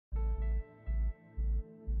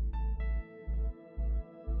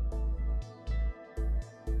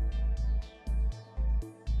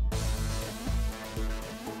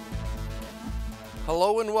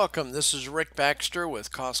Hello and welcome. This is Rick Baxter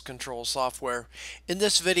with Cost Control Software. In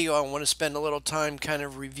this video, I want to spend a little time kind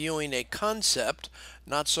of reviewing a concept,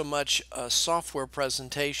 not so much a software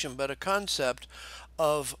presentation, but a concept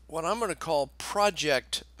of what I'm going to call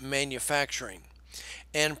project manufacturing.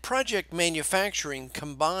 And project manufacturing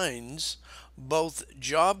combines both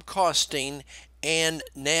job costing and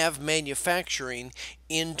NAV manufacturing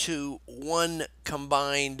into one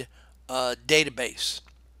combined database.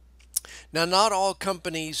 Now, not all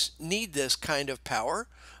companies need this kind of power,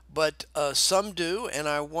 but some do, and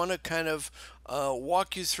I want to kind of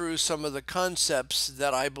walk you through some of the concepts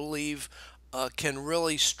that I believe can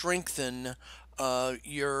really strengthen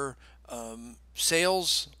your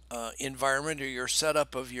sales environment or your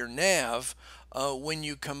setup of your NAV when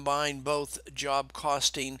you combine both job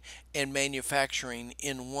costing and manufacturing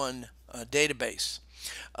in one database.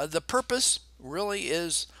 The purpose really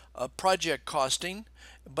is project costing,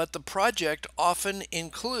 but the project often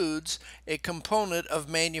includes a component of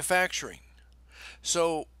manufacturing.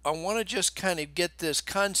 So I want to just kind of get this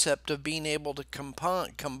concept of being able to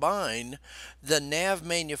combine the NAV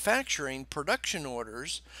manufacturing production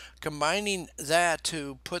orders, combining that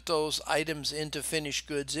to put those items into finished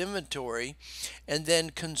goods inventory, and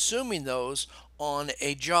then consuming those on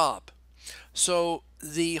a job. So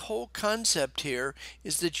the whole concept here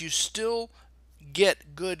is that you still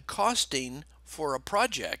get good costing for a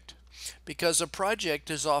project, because a project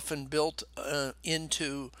is often built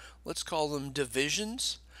into, let's call them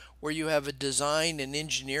divisions, where you have a design and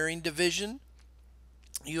engineering division.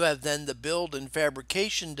 You have then the build and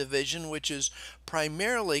fabrication division, which is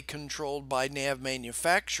primarily controlled by NAV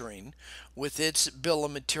manufacturing with its bill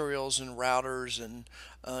of materials and routers and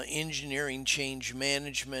engineering change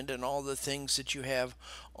management and all the things that you have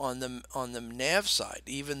on the NAV side,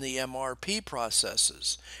 even the MRP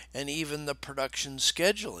processes and even the production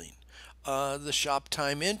scheduling, the shop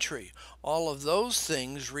time entry, all of those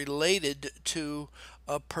things related to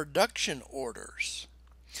production orders.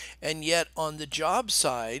 And yet on the job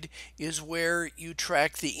side is where you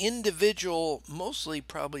track the individual, mostly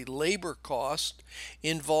probably labor cost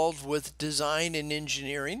involved with design and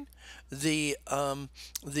engineering, the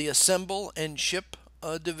assemble and ship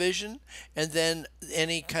division, and then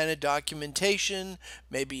any kind of documentation,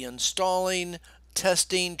 maybe installing,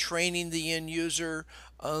 testing, training the end user,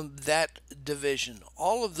 that division.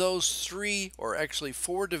 All of those three, or actually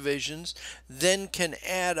four divisions, then can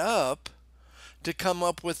add up to come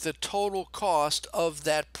up with the total cost of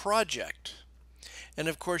that project. And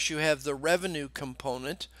of course you have the revenue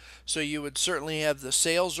component, so you would certainly have the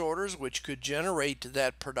sales orders, which could generate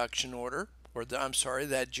that production order, or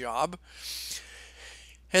that job.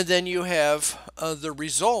 And then you have the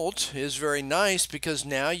result is very nice, because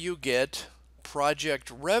now you get project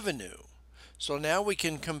revenue. So now we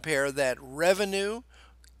can compare that revenue,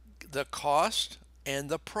 the cost, and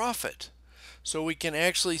the profit. So we can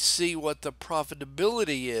actually see what the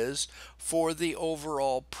profitability is for the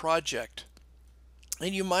overall project.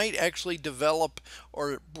 And you might actually develop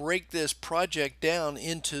or break this project down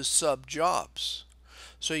into sub-jobs.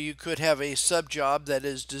 So you could have a sub-job that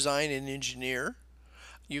is design and engineer.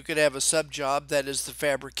 You could have a sub-job that is the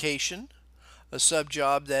fabrication, a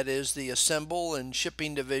sub-job that is the assemble and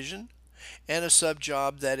shipping division, and a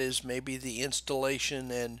sub-job that is maybe the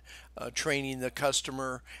installation and training the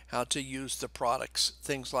customer how to use the products,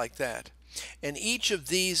 things like that. And each of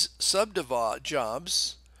these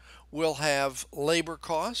sub-jobs will have labor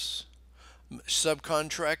costs,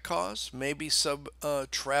 subcontract costs, maybe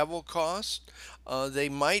travel costs. They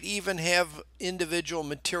might even have individual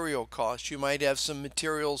material costs. You might have some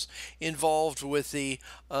materials involved with the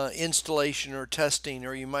installation or testing,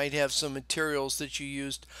 or you might have some materials that you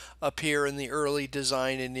used up here in the early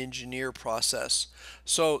design and engineer process.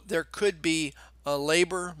 So there could be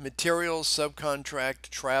labor, materials, subcontract,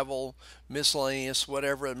 travel, miscellaneous,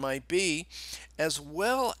 whatever it might be, as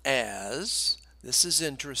well as, this is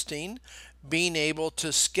interesting, being able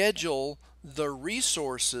to schedule the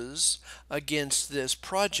resources against this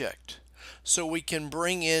project. So we can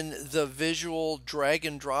bring in the visual drag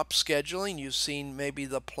and drop scheduling. You've seen maybe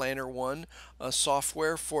the Planner One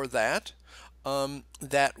software for that.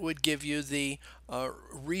 That would give you the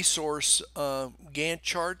resource Gantt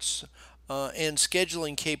charts and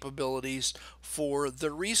scheduling capabilities for the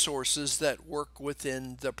resources that work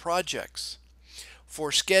within the projects. For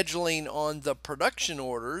scheduling on the production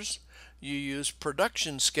orders, you use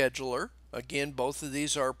Production Scheduler. Again, both of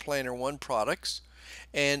these are Planner One products,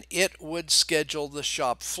 and it would schedule the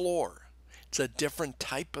shop floor. It's a different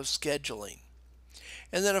type of scheduling.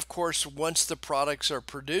 And then of course, once the products are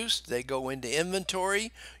produced, they go into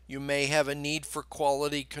inventory. You may have a need for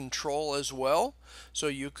quality control as well. So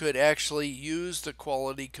you could actually use the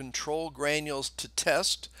quality control granules to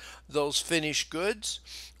test those finished goods.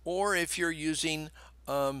 Or if you're using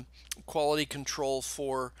quality control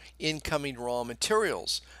for incoming raw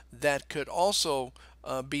materials, that could also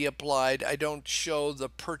be applied. I don't show the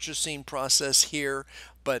purchasing process here,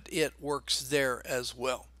 but it works there as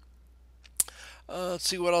well. Let's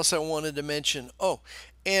see what else I wanted to mention. Oh,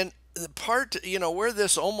 and the part, where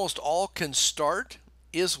this almost all can start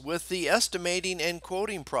is with the estimating and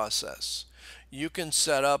quoting process. You can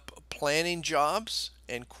set up planning jobs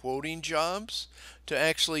and quoting jobs to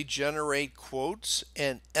actually generate quotes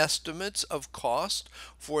and estimates of cost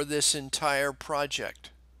for this entire project.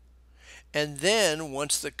 And then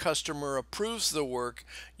once the customer approves the work,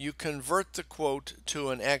 you convert the quote to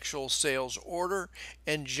an actual sales order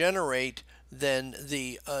and generate then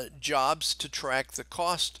the jobs to track the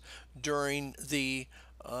cost during the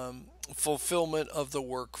fulfillment of the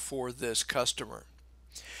work for this customer.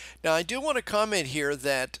 Now I do want to comment here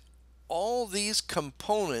that all these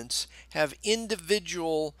components have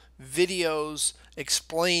individual videos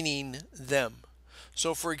explaining them.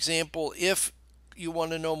 So for example, if you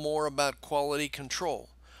want to know more about quality control,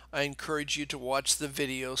 I encourage you to watch the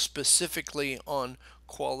video specifically on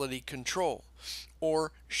quality control.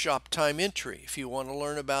 Or shop time entry, if you want to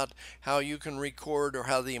learn about how you can record or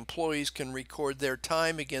how the employees can record their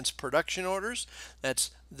time against production orders.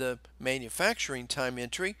 That's the manufacturing time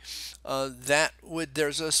entry.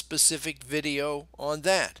 There's a specific video on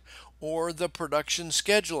that. Or the production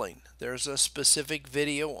scheduling, there's a specific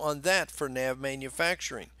video on that for NAV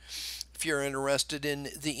manufacturing. If you're interested in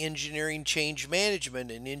the engineering change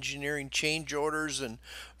management and engineering change orders and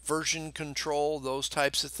version control, those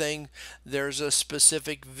types of things, there's a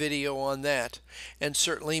specific video on that. And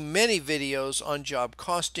certainly many videos on job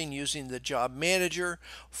costing using the job manager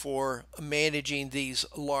for managing these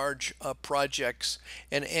large projects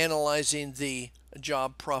and analyzing the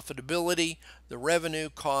job profitability, the revenue,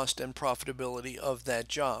 cost, and profitability of that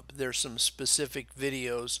job. There's some specific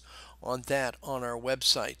videos on that on our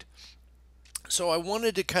website. So I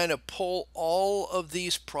wanted to kind of pull all of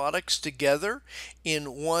these products together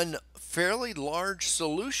in one fairly large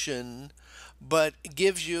solution, but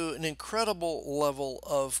gives you an incredible level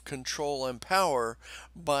of control and power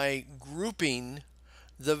by grouping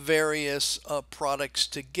the various products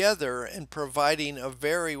together and providing a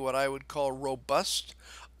very, what I would call, robust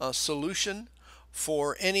solution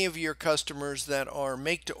for any of your customers that are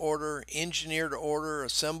make to order, engineer to order,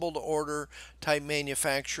 assemble to order type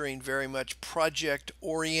manufacturing, very much project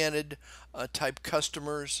oriented type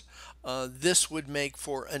customers. This would make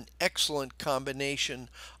for an excellent combination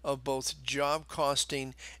of both job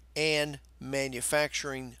costing and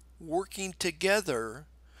manufacturing working together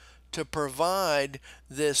to provide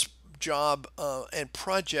this job and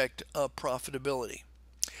project profitability.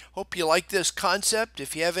 Hope you like this concept.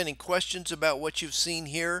 If you have any questions about what you've seen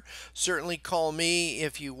here, certainly call me.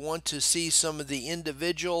 If you want to see some of the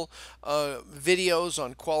individual videos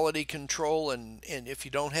on quality control, and if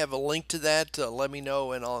you don't have a link to that, let me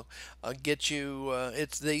know and I'll get you.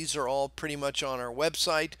 These are all pretty much on our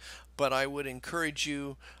website, but I would encourage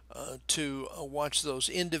you to watch those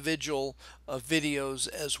individual videos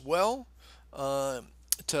as well.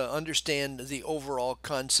 To understand the overall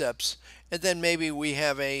concepts, and then maybe we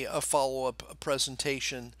have a follow-up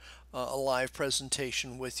presentation, a live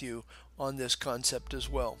presentation with you on this concept as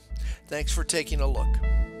well. Thanks for taking a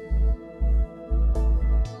look.